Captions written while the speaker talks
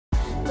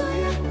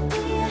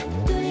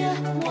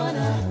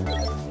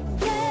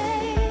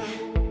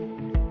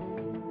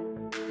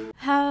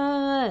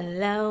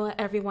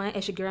everyone,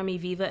 it's your girl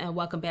Viva, and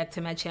welcome back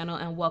to my channel,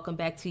 and welcome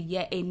back to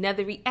yet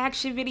another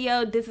reaction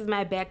video. This is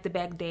my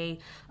back-to-back day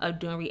of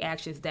doing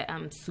reactions that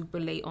I'm super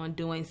late on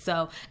doing.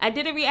 So I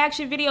did a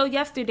reaction video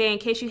yesterday. In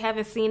case you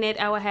haven't seen it,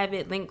 I will have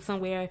it linked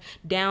somewhere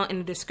down in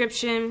the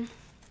description.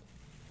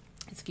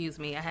 Excuse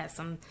me, I had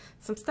some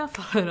stuff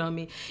falling on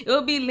me. It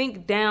will be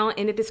linked down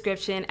in the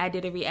description. I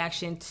did a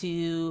reaction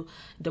to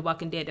The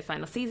Walking Dead, the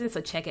final season,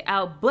 so check it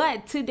out.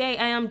 But today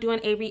I am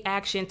doing a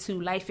reaction to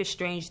Life is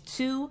Strange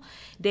 2.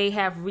 They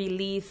have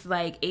released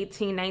like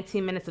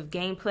 19 minutes of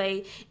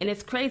gameplay. And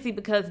it's crazy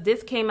because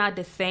this came out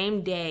the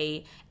same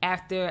day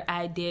after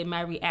I did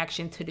my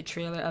reaction to the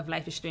trailer of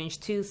Life is Strange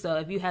 2. So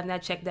if you have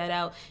not checked that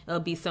out, it'll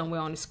be somewhere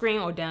on the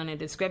screen or down in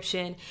the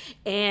description.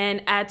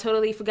 And I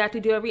totally forgot to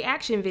do a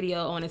reaction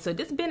video on it. So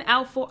this has been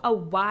out for a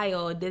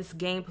while, this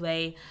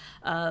gameplay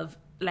of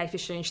Life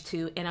is Strange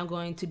 2, and I'm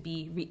going to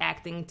be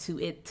reacting to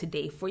it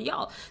today for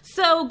y'all.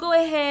 So go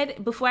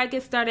ahead, before I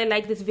get started,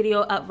 like this video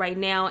up right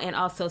now, and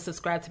also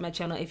subscribe to my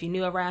channel if you're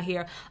new around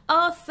here.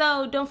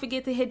 Also, don't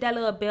forget to hit that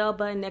little bell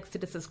button next to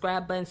the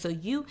subscribe button so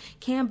you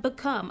can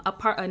become a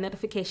part of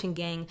Notification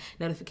Gang,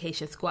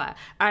 Notification Squad.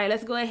 All right,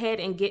 let's go ahead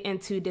and get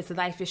into this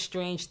Life is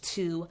Strange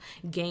 2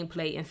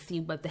 gameplay and see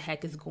what the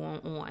heck is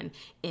going on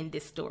in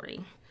this story.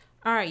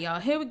 All right, y'all,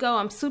 here we go.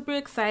 I'm super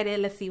excited.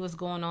 Let's see what's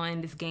going on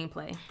in this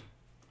gameplay.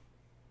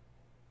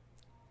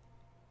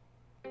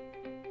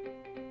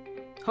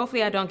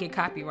 Hopefully I don't get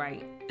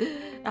copyright.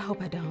 I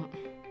hope I don't.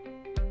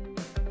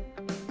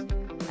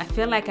 I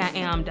feel like I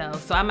am though,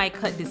 so I might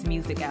cut this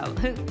music out.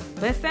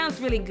 But it sounds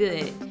really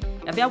good.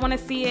 If y'all want to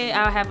see it,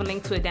 I'll have a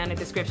link to it down in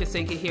the description so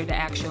you can hear the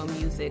actual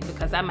music,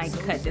 because I might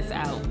cut this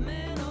out.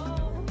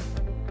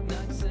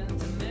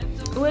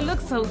 Oh, it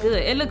looks so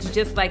good. It looks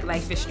just like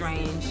Life is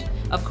Strange.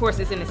 Of course,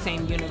 it's in the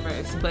same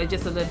universe, but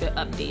just a little bit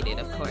updated,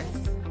 of course.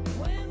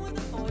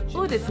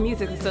 Oh, this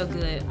music is so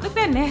good. Look at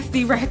that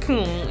nasty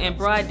raccoon in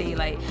broad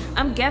daylight.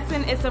 I'm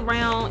guessing it's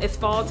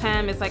fall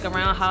time. It's like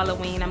around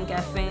Halloween, I'm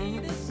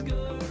guessing.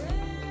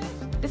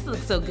 This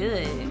looks so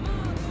good.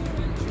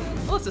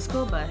 Oh, it's a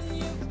school bus.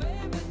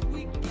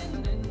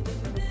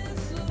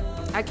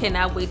 I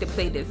cannot wait to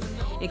play this.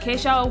 In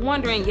case y'all are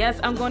wondering, yes,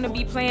 I'm going to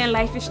be playing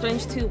Life is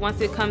Strange 2 once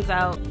it comes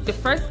out. The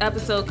first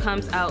episode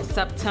comes out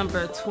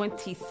September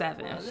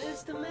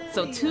 27th.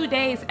 So 2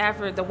 days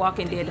after The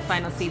Walking Dead, the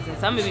final season.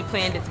 So I'm going to be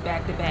playing this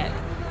back to back,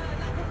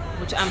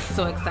 which I'm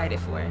so excited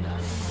for.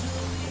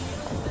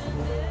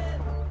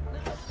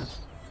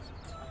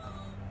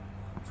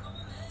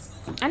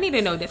 I need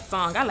to know this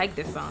song. I like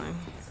this song.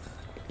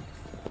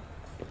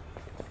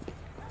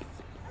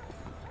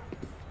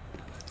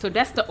 So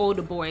that's the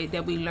older boy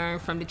that we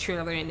learned from the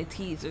trailer and the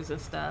teasers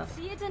and stuff.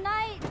 See you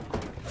tonight.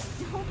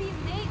 Don't be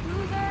late,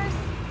 losers.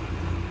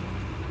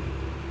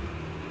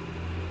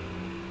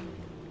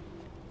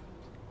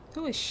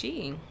 Who is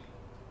she?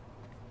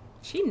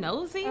 She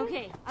nosy?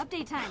 Okay,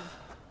 update time.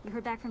 You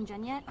heard back from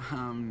Jen yet?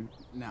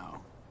 No.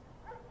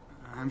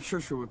 I'm sure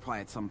she'll reply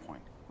at some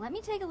point. Let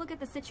me take a look at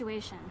the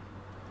situation.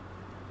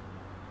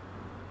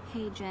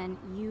 Hey, Jen,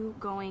 you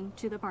going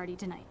to the party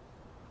tonight?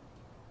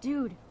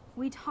 Dude,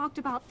 we talked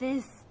about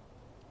this.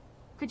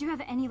 Could you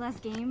have any less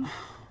game?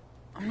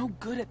 I'm no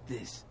good at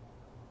this.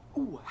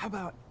 Ooh, how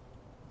about...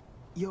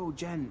 Yo,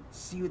 Jen,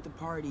 see you at the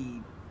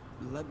party.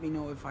 Let me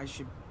know if I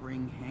should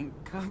bring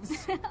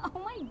handcuffs.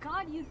 Oh my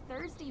god, you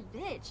thirsty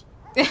bitch.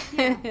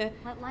 Yeah,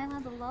 let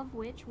Lila the Love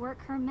Witch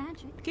work her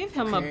magic. Give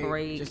him a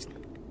break. Just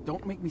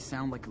don't make me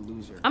sound like a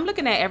loser. I'm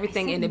looking at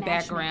everything in the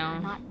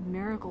background. Not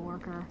miracle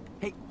worker.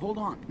 Hey, hold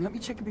on. Let me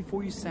check it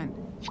before you send.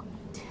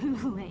 Too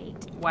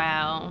late.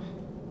 Wow.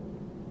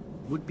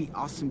 Would be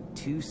awesome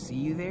to see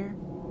you there.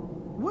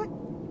 What?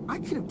 I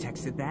could have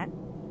texted that.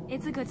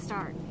 It's a good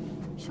start.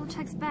 She'll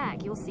text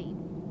back, you'll see.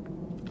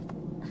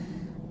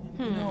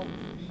 No,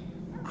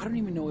 I don't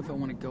even know if I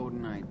want to go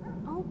tonight.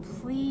 Oh,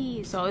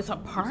 please. So it's a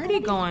party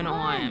going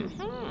on.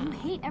 You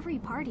hate every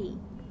party.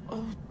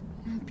 Oh,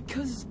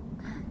 because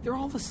they're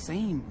all the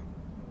same.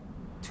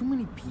 Too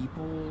many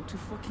people, too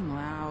fucking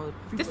loud.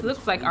 This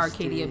looks like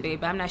Arcadia,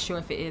 babe. I'm not sure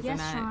if it is or not.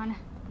 Yes, Sean.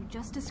 You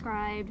just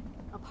described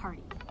a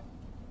party.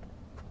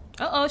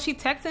 Uh-oh, she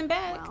texting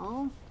back.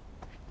 Well,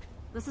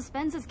 the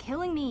suspense is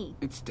killing me.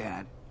 It's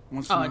Dad.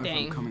 Wants to know if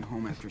dang. I'm coming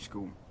home after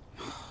school.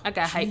 I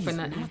got hyped for Jeez,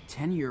 nothing. not a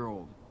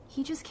 10-year-old.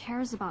 He just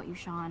cares about you,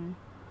 Sean.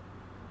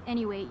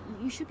 Anyway,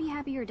 you should be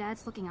happy your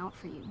dad's looking out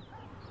for you.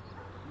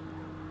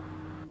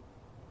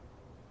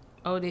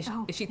 Oh, is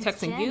she it's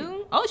texting Jen.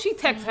 you? Oh, she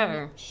texts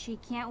her. She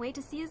can't wait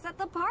to see us at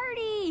the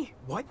party.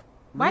 What?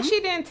 Why she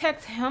didn't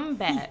text him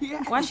back?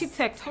 Yes. Why she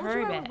text Told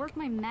her you I back? would work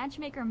my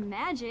matchmaker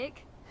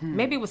magic.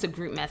 Maybe it was a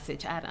group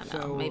message. I don't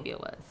know. So- Maybe it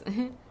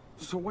was.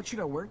 So what should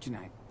I wear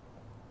tonight?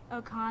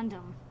 A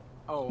condom.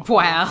 Oh,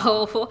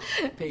 Wow.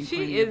 paying She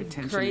plenty of is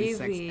attention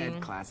crazy. in sex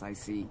ed class, I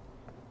see.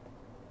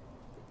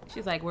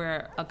 She's like,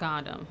 we're a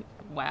condom.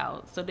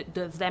 Wow. So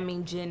does that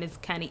mean Jen is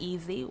kind of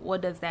easy?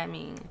 What does that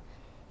mean?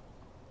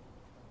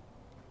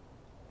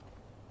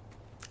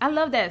 I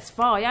love that it's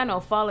fall. Y'all know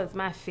fall is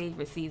my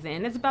favorite season.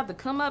 And it's about to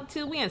come up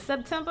too. We in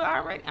September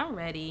already. I'm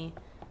ready.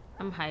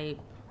 I'm hyped.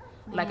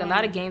 Like a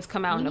lot of games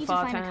come out in the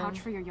fall We need to find a time. couch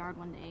for your yard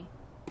one day.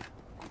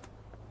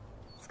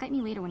 Skype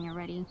me later when you're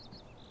ready.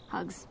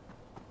 Hugs.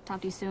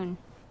 Talk to you soon.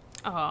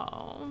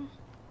 Oh,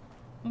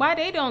 why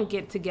they don't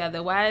get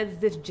together? Why is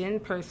this Jen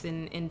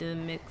person in the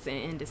mix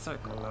and in the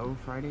circle? Hello,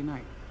 Friday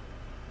night.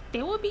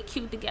 They would be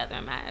cute together,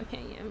 in my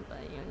opinion, but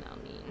you know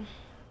me.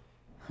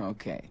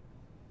 Okay,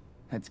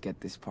 let's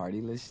get this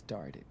party list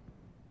started.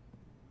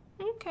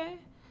 Okay.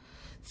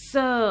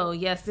 So,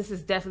 yes, this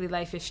is definitely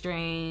Life is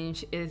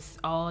Strange. It's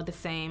all the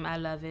same. I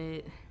love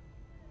it.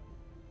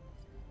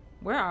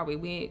 Where are we?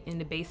 We in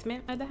the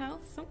basement of the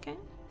house? Okay.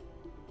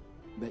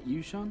 That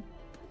you, Sean?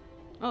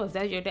 Oh, is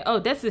that your dad? Oh,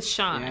 this is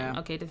Sean. Yeah.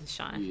 Okay, this is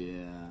Sean.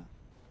 Yeah.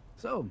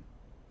 So,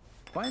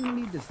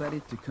 finally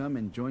decided to come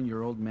and join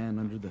your old man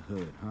under the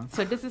hood, huh?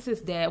 So this is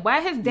his dad. Why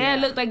his dad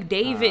look like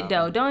David,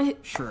 though? Don't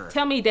sure.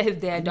 tell me that his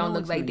dad don't know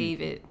look it's like not easy.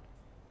 David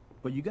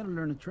But you gotta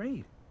learn a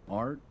trade.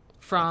 Art,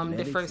 from the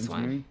athletics, first one.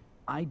 engineering.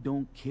 I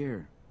don't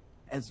care.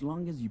 As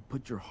long as you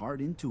put your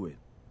heart into it.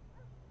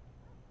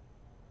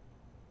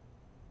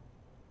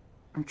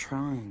 I'm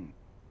trying.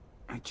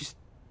 I just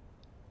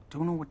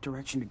don't know what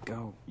direction to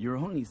go. You're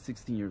only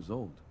 16 years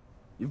old.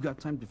 You've got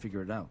time to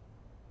figure it out.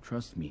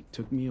 Trust me,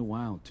 took me a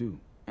while too.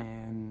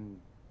 And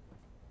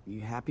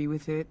you happy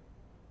with it?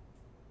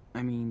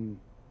 I mean,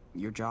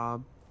 your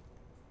job,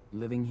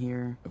 living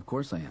here. Of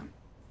course I am.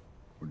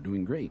 We're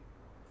doing great.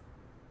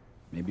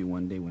 Maybe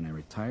one day when I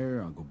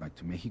retire, I'll go back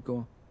to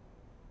Mexico,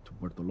 to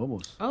Puerto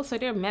Lobos. Oh, so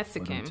they're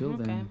Mexican. until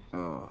Okay. then-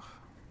 Ugh,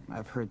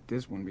 I've heard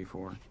this one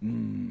before.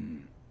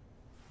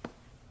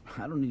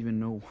 I don't even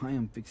know why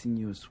I'm fixing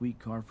you a sweet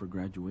car for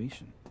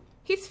graduation.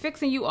 He's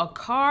fixing you a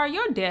car.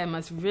 Your dad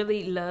must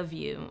really love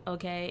you,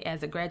 okay,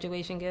 as a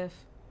graduation gift.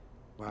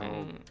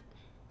 Well,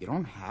 you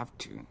don't have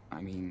to.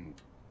 I mean,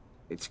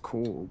 it's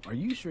cool. Are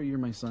you sure you're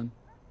my son?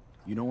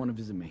 You don't want to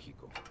visit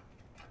Mexico.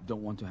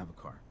 Don't want to have a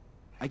car.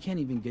 I can't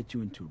even get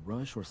you into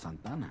Rush or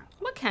Santana.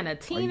 What kind of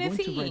Are teen you is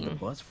going to ride he? the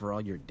bus for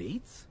all your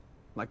dates?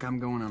 Like I'm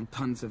going on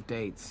tons of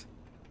dates.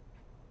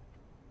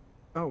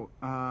 Oh,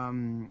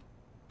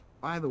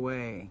 by the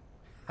way,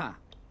 Ha!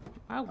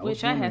 I was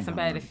wish I wondering had how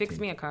somebody to long it fix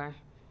take. me a car.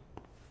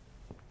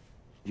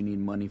 You need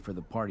money for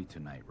the party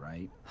tonight,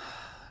 right?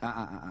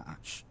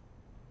 Shh.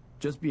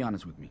 Just be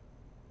honest with me.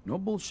 No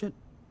bullshit.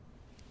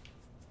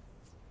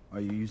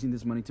 Are you using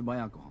this money to buy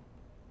alcohol?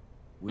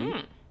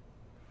 Weed?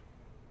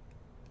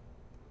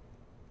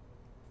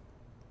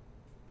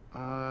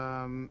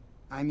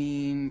 I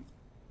mean,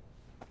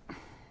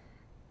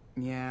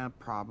 yeah,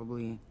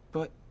 probably.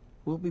 But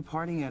we'll be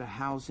partying at a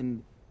house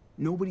and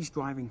nobody's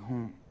driving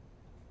home.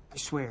 I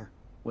swear.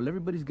 Well,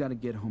 everybody's got to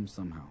get home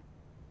somehow.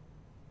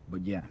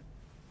 But yeah,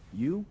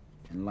 you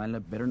and Lila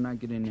better not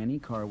get in any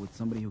car with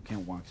somebody who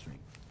can't walk straight.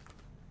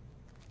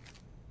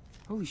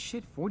 Holy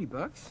shit, 40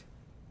 bucks?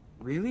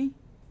 Really?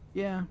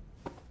 Yeah,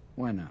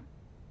 why not?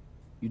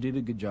 You did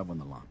a good job on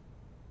the lawn.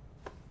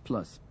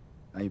 Plus,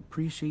 I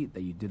appreciate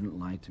that you didn't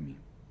lie to me.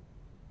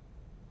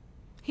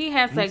 He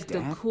has Thanks, like the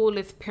Dad.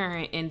 coolest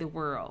parent in the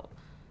world.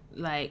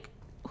 Like,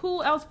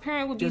 who else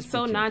parent would be Just be so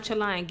careful.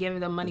 nonchalant and giving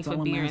them money That's for all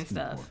I'm beer and asking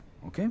stuff?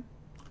 for, okay?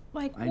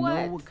 Like I what?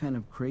 know what kind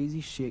of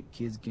crazy shit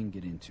kids can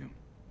get into.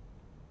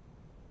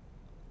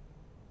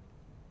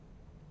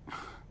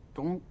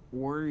 Don't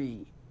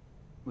worry.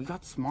 We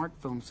got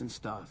smartphones and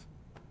stuff.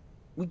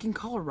 We can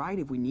call a ride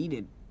if we need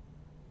it.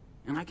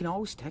 And I can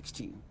always text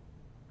you.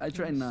 I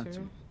try not to.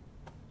 Sure.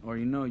 Or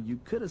you know, you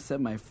could have set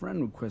my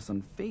friend request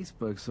on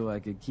Facebook so I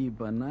could keep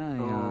an eye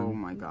Oh on...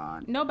 my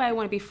god. Nobody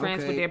want to be friends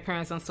with Okay, their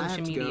parents on I social have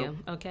to media,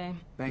 go. okay?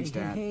 Thanks, Hey,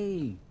 Dad.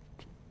 hey,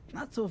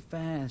 not so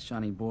fast,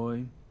 Johnny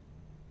boy.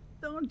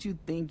 Don't you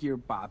think your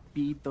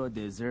papito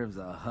deserves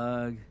a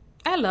hug?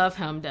 I love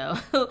him though.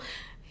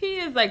 He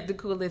is like the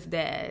coolest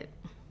dad.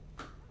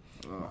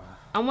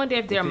 I wonder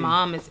if their Okay,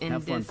 mom is in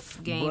have fun, this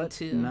game but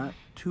too. not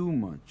too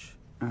much.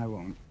 I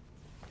won't.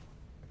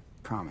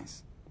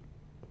 Promise.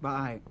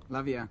 Bye.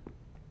 Love ya.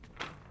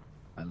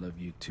 I love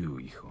you too,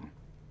 hijo.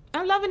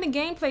 I'm loving the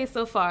gameplay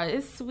so far.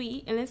 It's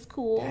sweet and it's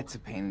cool. That's a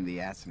pain in the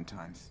ass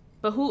sometimes.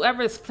 But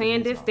whoever is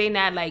playing this, they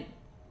not like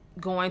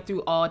going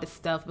through all the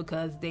stuff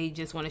because they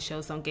just want to show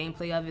some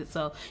gameplay of it.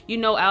 So, you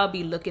know, I'll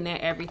be looking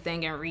at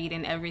everything and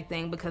reading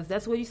everything because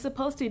that's what you're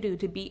supposed to do,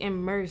 to be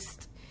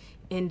immersed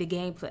in the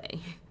gameplay.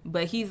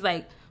 But he's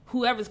like,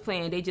 whoever's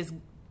playing, they just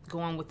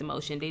going with the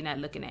motion. They're not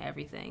looking at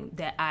everything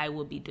that I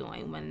will be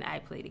doing when I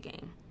play the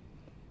game.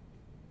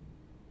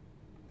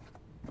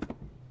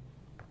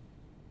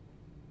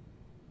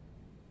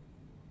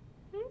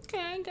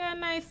 Okay, got a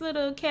nice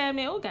little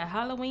cabinet. Oh, got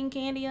Halloween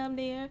candy up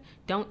there.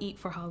 Don't eat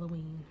for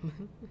Halloween.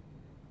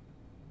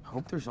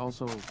 Hope there's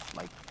also,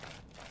 like,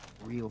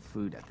 real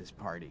food at this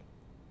party.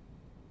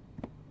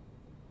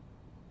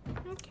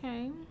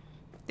 Okay.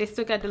 They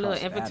still got the little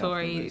Cross that off the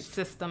inventory list.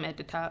 system at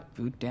the top.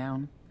 Food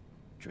down,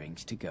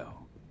 drinks to go.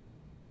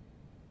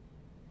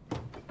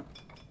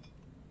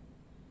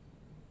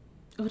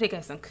 Oh, they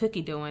got some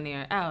cookie dough in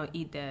there. I'll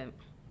eat that.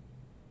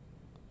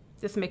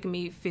 Just making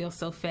me feel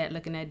so fat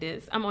looking at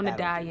this. I'm on a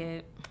That'll do.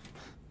 diet.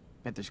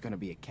 Bet there's gonna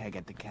be a keg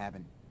at the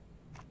cabin.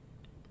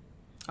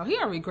 Oh, he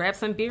already grabbed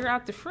some beer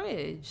out the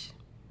fridge.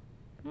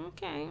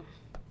 Okay.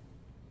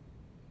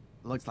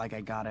 Looks like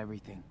I got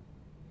everything.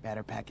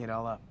 Better pack it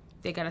all up.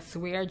 They got a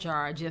swear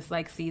jar just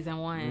like season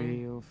 1.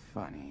 Real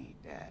funny,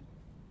 Dad.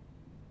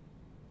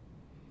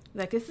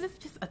 Like, is this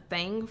just a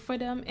thing for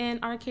them in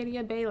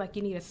Arcadia Bay? Like,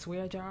 you need a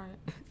swear jar?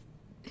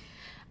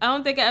 I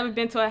don't think I've ever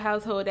been to a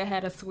household that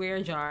had a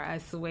swear jar. I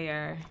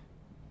swear.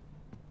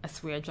 A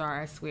swear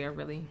jar, I swear,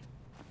 really.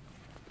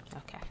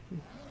 Okay.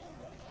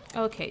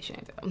 Okay,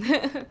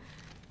 Chantel.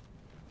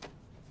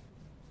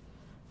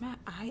 My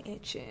eye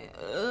itching.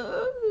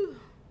 Ugh.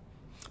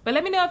 But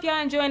let me know if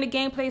y'all enjoying the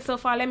gameplay so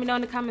far. Let me know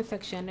in the comment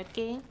section,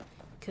 okay?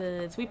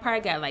 Because we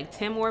probably got like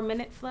 10 more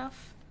minutes left.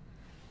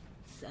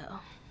 So,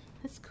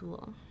 it's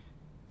cool.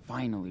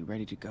 Finally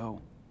ready to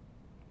go.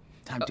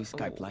 Time to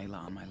Skype Lila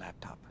on my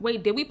laptop.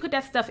 Wait, did we put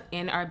that stuff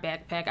in our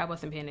backpack? I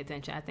wasn't paying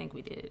attention. I think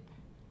we did.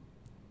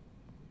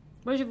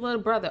 Where's your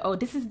little brother? Oh,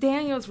 this is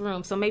Daniel's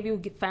room. So maybe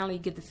we finally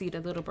get to see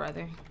the little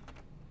brother.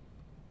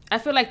 I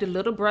feel like the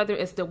little brother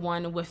is the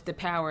one with the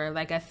power,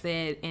 like I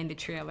said in the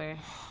trailer.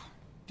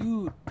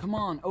 Dude, come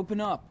on, open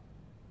up.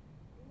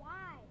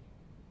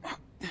 Why?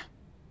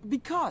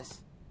 Because.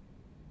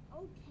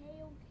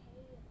 Okay.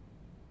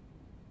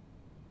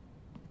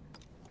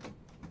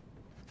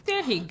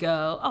 There he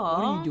go. Aww.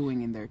 What are you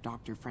doing in there,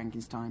 Dr.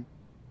 Frankenstein?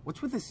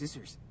 What's with the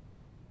scissors?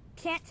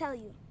 Can't tell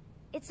you.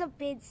 It's a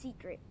big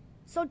secret.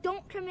 So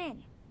don't come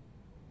in.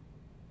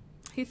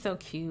 He's so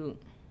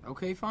cute.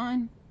 Okay,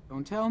 fine.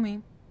 Don't tell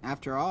me.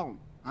 After all,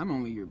 I'm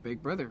only your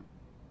big brother,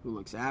 who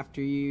looks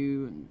after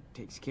you and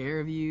takes care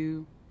of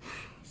you.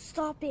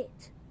 Stop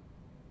it.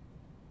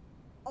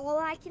 All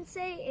I can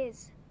say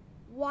is,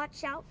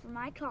 watch out for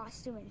my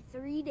costume in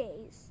 3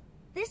 days.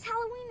 This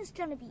Halloween is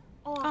gonna be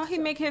awesome. Oh, he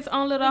make his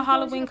own little When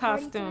Halloween goes to the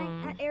party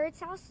costume. tonight At Eric's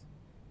house,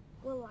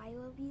 will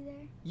Lila be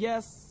there?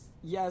 Yes,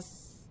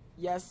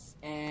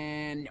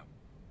 and no.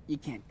 You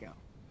can't go.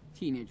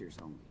 Teenagers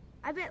only.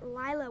 I bet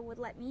Lila would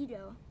let me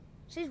go.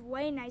 She's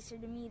way nicer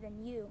to me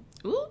than you.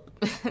 Oop.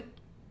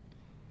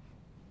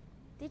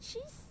 Did she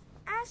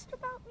ask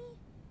about me?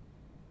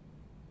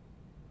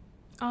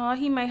 Oh,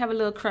 he might have a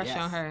little crush Yes,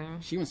 on her.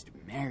 she wants to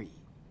marry you.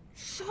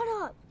 Shut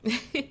up.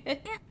 I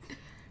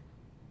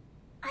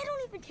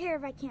don't even care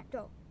if I can't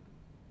go.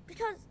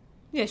 Because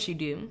Yes, you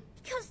do.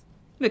 I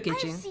Look at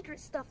have you. secret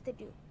stuff to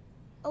do.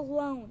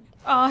 Alone.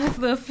 Oh, his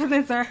little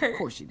feelings are hurt. Of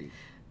course you do.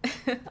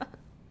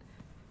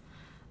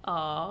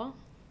 Aw,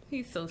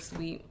 he's so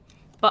sweet.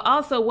 But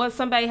also, what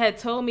somebody had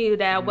told me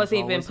that I wasn't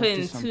even always up to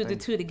putting two to something.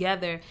 two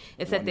together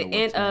is at Wanna the know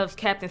end what's of next?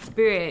 Captain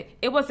Spirit,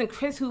 it wasn't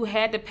Chris who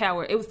had the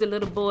power. It was the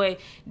little boy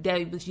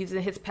that was using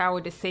his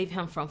power to save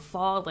him from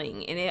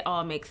falling. And it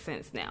all makes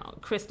sense now.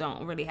 Chris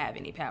don't really have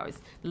any powers.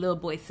 The little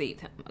boy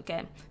saved him,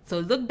 okay? So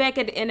look back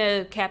at the end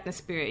of Captain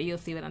Spirit. You'll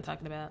see what I'm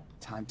talking about.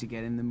 Time to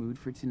get in the mood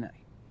for tonight.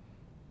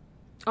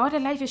 All the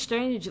Life is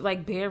Strange,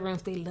 like,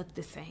 bedrooms, they look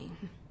the same.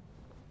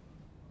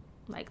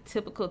 Like,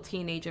 typical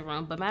teenager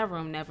room. But my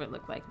room never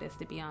looked like this,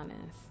 to be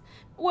honest.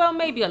 Well,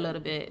 maybe a little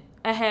bit.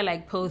 I had,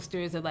 like,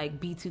 posters of, like,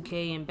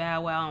 B2K and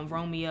Bow Wow and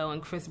Romeo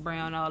and Chris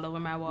Brown all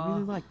over my I wall.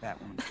 really like that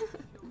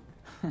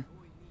one.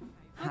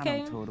 Okay. I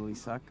don't totally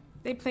suck.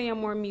 They playing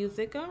more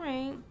music. All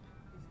right.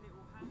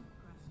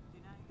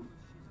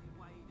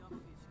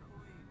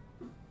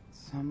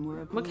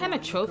 Somewhere What kind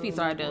of below trophies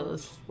the are girl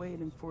those? just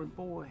waiting for a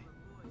boy.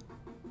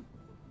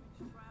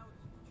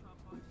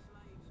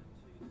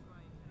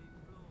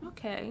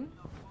 Okay.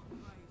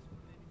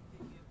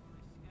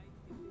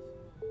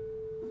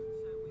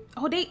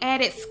 Oh, they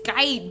added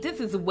Skype. This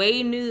is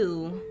way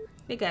new.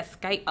 They got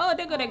Skype. Oh,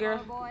 there go that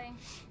girl. boy.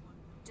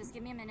 Just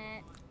give me a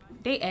minute.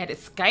 They added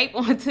Skype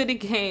onto the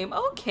game.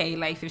 Okay,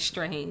 Life is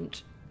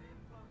Strange.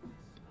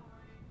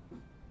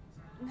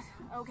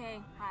 Okay,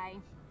 hi.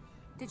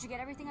 Did you get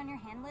everything on your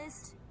hand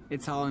list?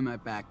 It's all in my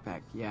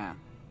backpack, yeah.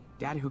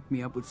 Dad hooked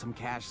me up with some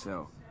cash,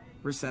 so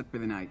we're set for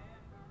the night.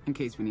 In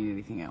case we need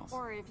anything else.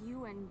 Or if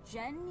you and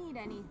Jen need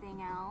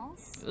anything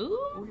else. Ooh.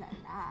 Ooh la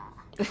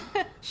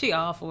la. She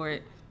all for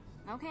it.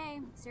 Okay,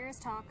 serious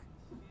talk.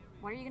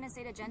 What are you gonna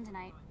say to Jen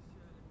tonight?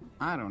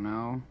 I don't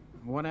know.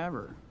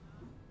 Whatever.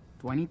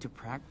 Do I need to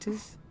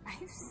practice?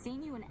 I've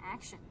seen you in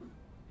action.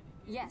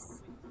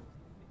 Yes.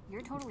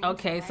 You're totally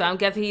Okay, into it, so I'm right?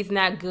 guessing he's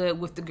not good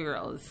with the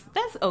girls.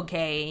 That's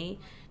okay.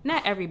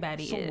 Not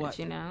everybody So is, what?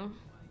 you know?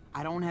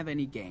 I don't have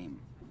any game.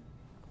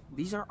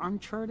 These are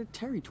uncharted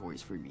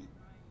territories for me.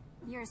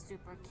 You're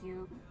super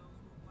cute.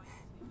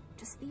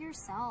 Just be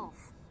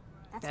yourself.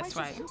 That's why she's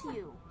right. into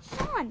you.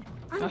 Sean,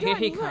 I'm Oh, done. here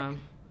he Look, come.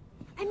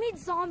 I made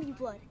zombie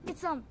blood.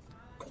 It's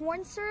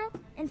corn syrup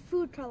and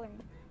food coloring.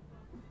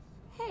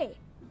 Hey,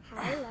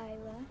 hi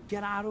Lila.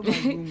 Get out of my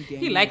room, He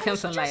Daniel. likes him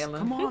some Lila.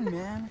 Come on,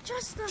 man.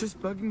 Just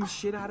bugging the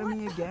shit out of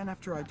me again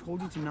after I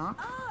told you to knock?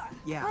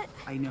 Yeah, What?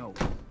 I know.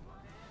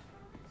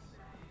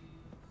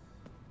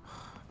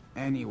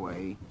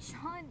 Anyway,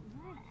 Sean,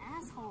 you're an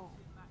asshole.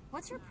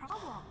 What's your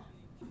problem?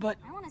 but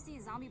I want to see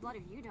zombie blood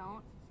if you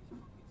don't.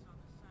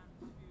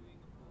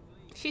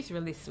 She's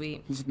really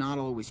sweet. he's not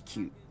always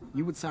cute.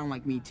 You would sound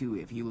like me too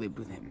if you lived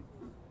with him.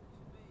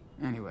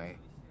 Anyway,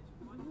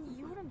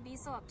 You be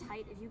so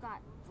uptight if you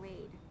got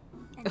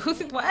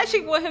laid. Why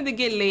she want him to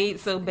get laid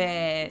so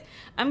bad?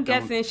 I'm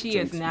guessing she is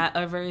jinx me. not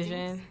a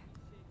virgin.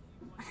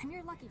 I'm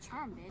your lucky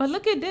charm, bitch. But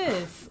look at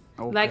this.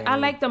 Like, I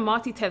like the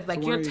multitask.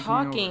 Like, So you're why are you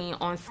talking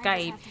on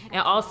Skype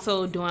and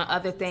also doing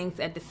other things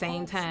at the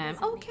same time.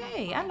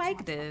 Okay, I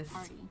like this.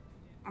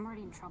 I'm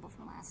already in trouble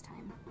from last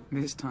time.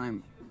 This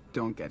time,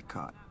 don't get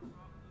caught.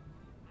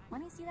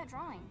 Let me see that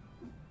drawing.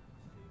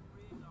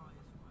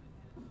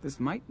 This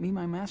might be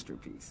my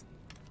masterpiece.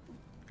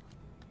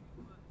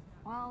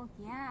 Well,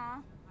 yeah.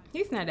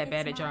 He's not that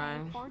bad at It's my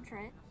drawing.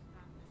 portrait.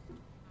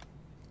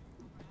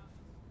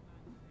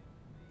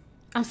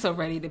 I'm so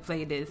ready to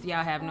play this.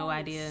 Y'all have no Oh,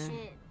 idea.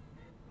 Shit.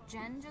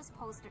 Jen just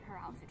posted her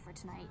outfit for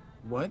tonight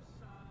What?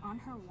 on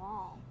her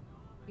wall.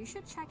 You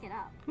should check it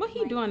out. What he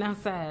Might doing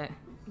outside?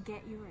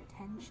 Get your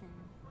attention.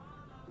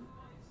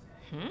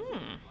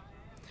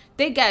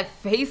 They got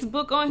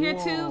Facebook on here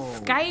too. Whoa.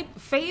 Skype, Her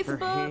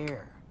Facebook.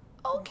 hair.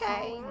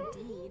 Okay. Oh,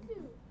 indeed.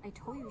 I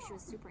told you she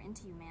was super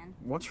into you, man.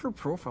 What's her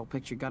profile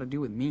picture got to do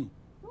with me?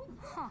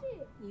 Huh.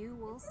 You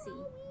will see.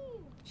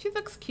 She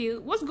looks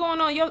cute. What's going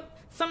on?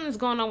 Something's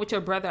going on with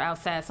your brother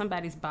outside.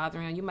 Somebody's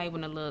bothering him. You might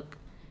want to look,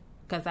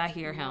 cause I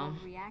hear him.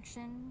 No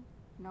reaction,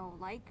 no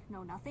like,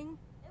 no nothing.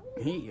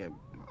 Hey,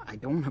 I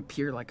don't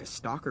appear like a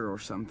stalker or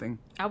something.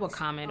 I will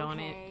comment on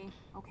it.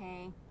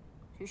 Okay.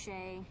 Touche.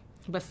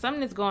 But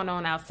something is going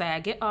on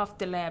outside. Get off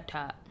the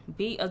laptop.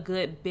 Be a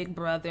good big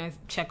brother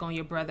and check on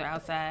your brother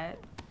outside.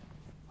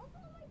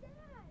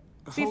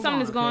 See, Hold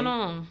something's going okay?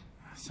 on.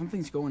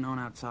 Something's going on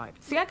outside.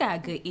 See, I got a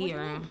good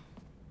ear.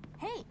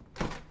 Hey,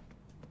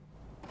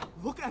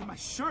 Look at my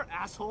shirt,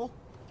 asshole!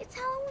 It's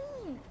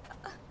Halloween.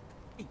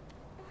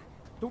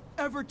 Don't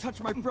ever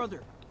touch my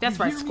brother. That's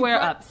You right. hear me, Square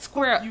Brett? up.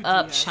 Square Fuck you,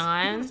 up, DS.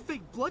 Sean. There's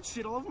fake blood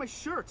shit all over my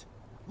shirt.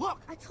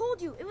 Look. I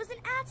told you, it was an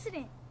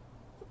accident.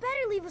 You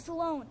better leave us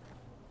alone.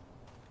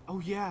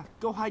 Oh yeah,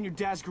 go hide in your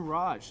dad's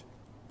garage.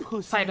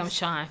 Pussies. Fight him,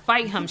 Sean.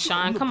 Fight him, think you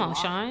Sean. own the Come on,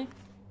 block? Sean.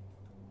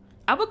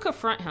 I would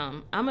confront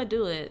him. I'm gonna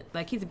do it.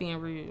 Like, he's being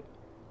rude.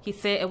 He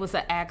said it was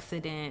an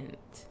accident.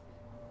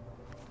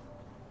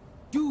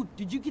 Dude,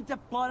 did you get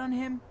that blood on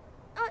him?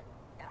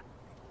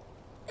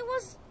 It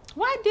was,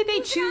 Why did they It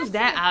was an choose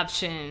that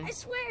accident. option? I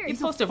swear. You're He's a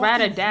supposed to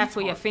ride or fucking die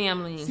for your retard.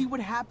 family. See what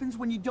happens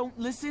when you don't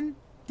listen?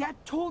 Dad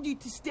told you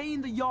to stay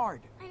in the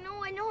yard.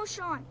 I know,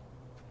 Sean.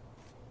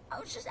 I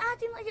was just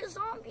acting like a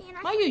zombie and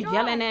I Why you forgot.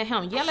 yelling at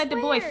him? Yell I at the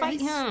boy. swear.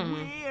 Fight I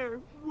him. swear.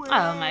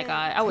 Oh my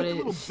god. I would Take a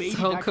have little baby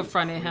so back and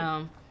confronted quit.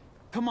 him.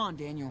 Come on,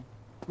 Daniel.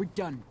 We're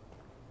done.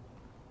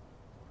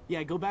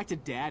 Yeah, go back to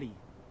daddy.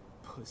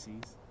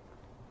 Pussies.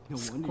 No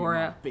wonder your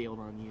Square. mom bailed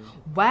on you.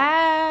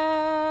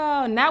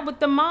 Wow. Not with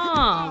the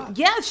mom.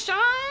 Yes, Sean.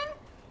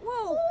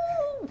 Whoa.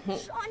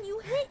 Sean, you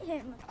hit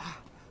him.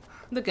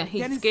 Look at Get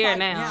he's inside scared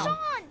now. now. Sean.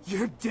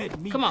 You're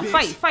dead meat, Come on,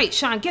 bitch. fight,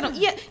 Sean. Get him.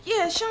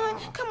 Yeah, Sean.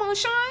 Come on,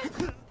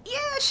 Sean. Yeah,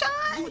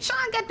 Sean.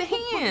 Sean got the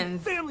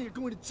hands. Family are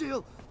going to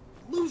jail.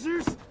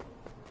 Losers.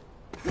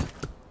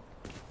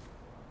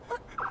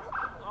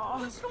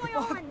 What's going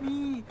on?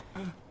 Me.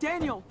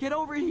 Daniel, get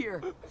over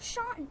here.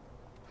 Sean.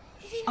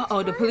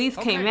 Uh-oh, the police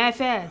came mad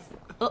fast.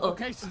 Uh-oh.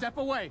 Okay, step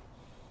away.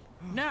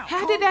 Now.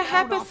 How did that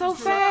happen so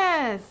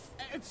fast?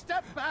 And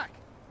step back.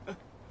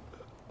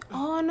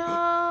 Oh,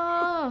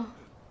 no.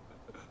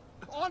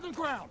 On the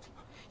ground.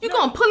 You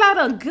gonna pull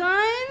out a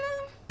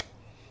gun?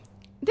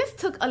 This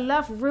took a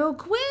left real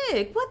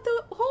quick. What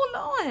the?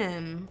 Hold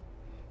on.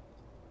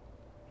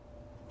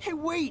 Hey,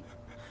 wait.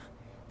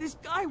 This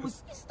guy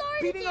was You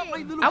started beating up my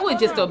it. little I would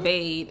just brother.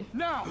 obeyed.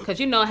 Now. Because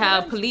you know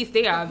how police,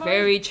 they are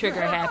very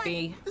trigger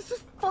happy. This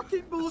is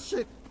fucking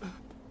bullshit.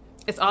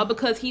 It's all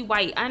because he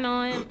white. I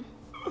know it.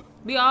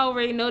 We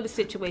already know the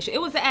situation.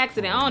 It was an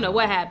accident. I don't know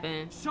what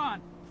happened.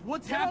 Sean,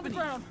 what's Get on the happening?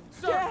 ground,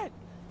 sir. Dad,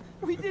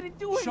 we didn't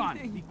do Sean,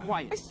 anything. be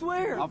quiet. I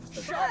swear.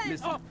 Officer,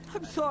 listen. up.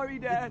 I'm sorry,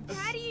 Dad.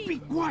 Daddy. Be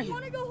quiet. I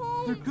want to go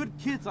home. They're good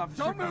kids,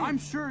 officer. Don't move. I'm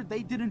sure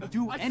they didn't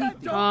do I said anything.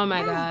 don't Oh my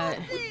move. God.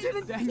 We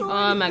didn't do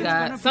Oh my anything.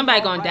 God.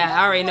 Somebody gonna die.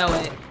 I already know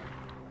it.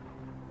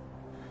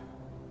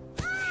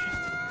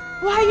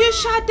 Why you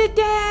shot the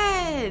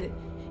dad?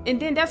 And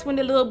then that's when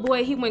the little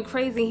boy, he went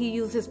crazy and he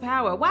used his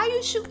power. Why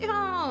you shoot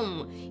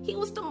him? He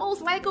was the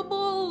most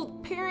likable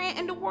parent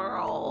in the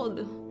world.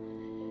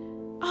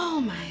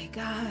 Oh my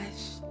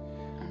gosh.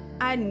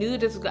 I knew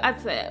this was good. I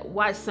said,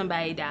 watch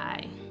somebody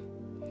die.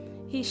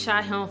 He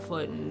shot him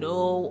for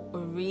no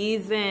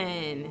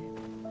reason.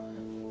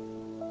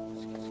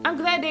 I'm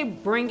glad they're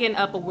bringing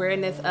up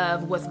awareness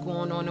of what's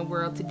going on in the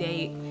world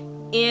today.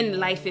 In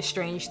Life is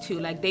Strange too.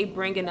 Like, they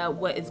bringing up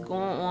what is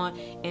going on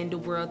in the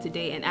world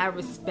today, and I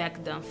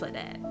respect them for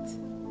that.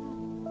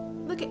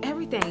 Look at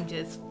everything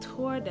just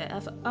tore the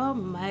F. Oh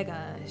my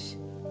gosh.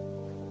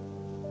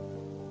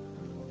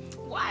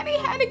 Why they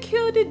had to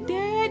kill the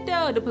dad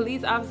though? The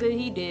police officer,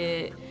 he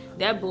did.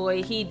 That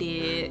boy, he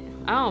did.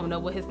 I don't know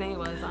what his name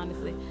was,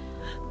 honestly.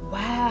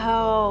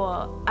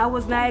 Wow. I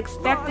was not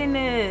expecting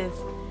this.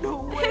 No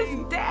way.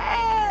 His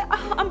dad.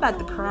 Oh, I'm about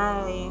to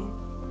cry.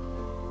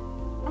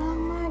 Oh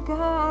my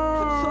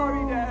God. I'm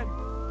sorry, Dad.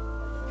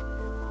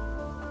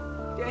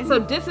 So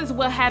this is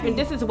what happened.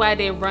 This is why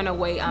they run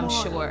away, I'm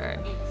sure.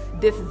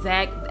 This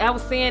Zach, I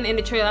was saying in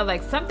the trailer, I was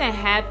like, something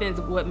happens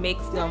what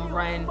makes them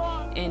run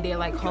and they're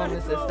like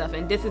homeless and stuff.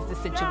 And this is the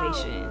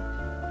situation.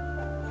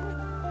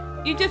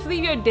 You just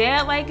leave your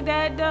dad like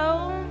that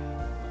though?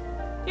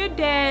 Your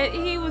dad,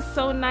 he was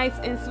so nice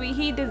and sweet.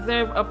 He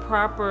deserved a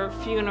proper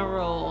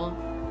funeral.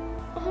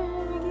 Oh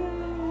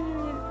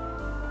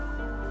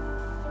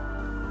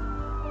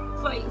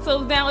my God.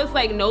 So now it's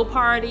like no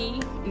party,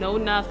 no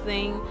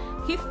nothing.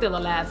 He's still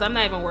alive, so I'm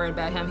not even worried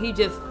about him. He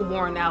just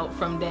worn out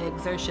from the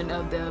exertion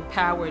of the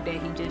power that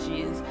he just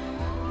used.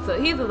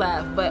 So he's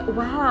alive, but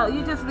wow,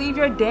 you just leave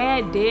your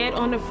dad dead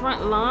on the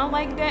front lawn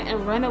like that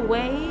and run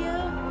away?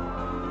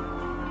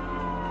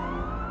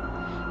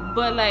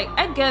 But like,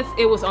 I guess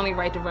it was only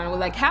right to run away.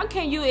 Like, how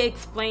can you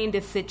explain the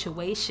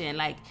situation?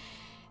 Like,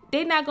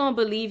 they're not gonna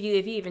believe you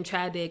if you even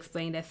tried to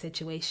explain that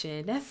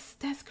situation.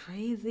 That's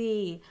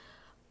crazy.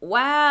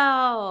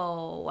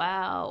 Wow.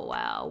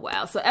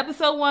 So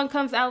episode 1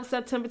 comes out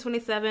September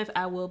 27th.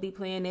 I will be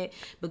playing it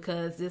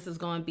because this is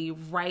going to be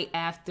right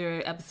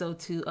after episode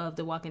 2 of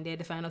The Walking Dead,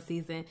 the final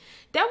season.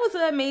 That was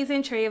an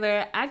amazing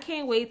trailer. I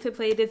can't wait to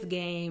play this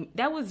game.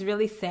 That was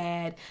really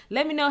sad.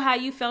 Let me know how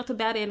you felt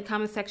about it in the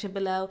comment section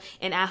below,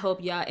 and I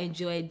hope y'all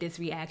enjoyed this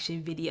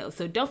reaction video.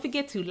 So don't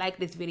forget to like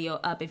this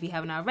video up if you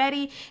haven't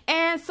already,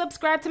 and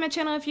subscribe to my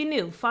channel if you're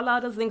new. Follow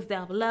all those links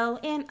down below,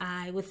 and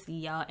I will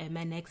see y'all in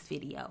my next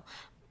video.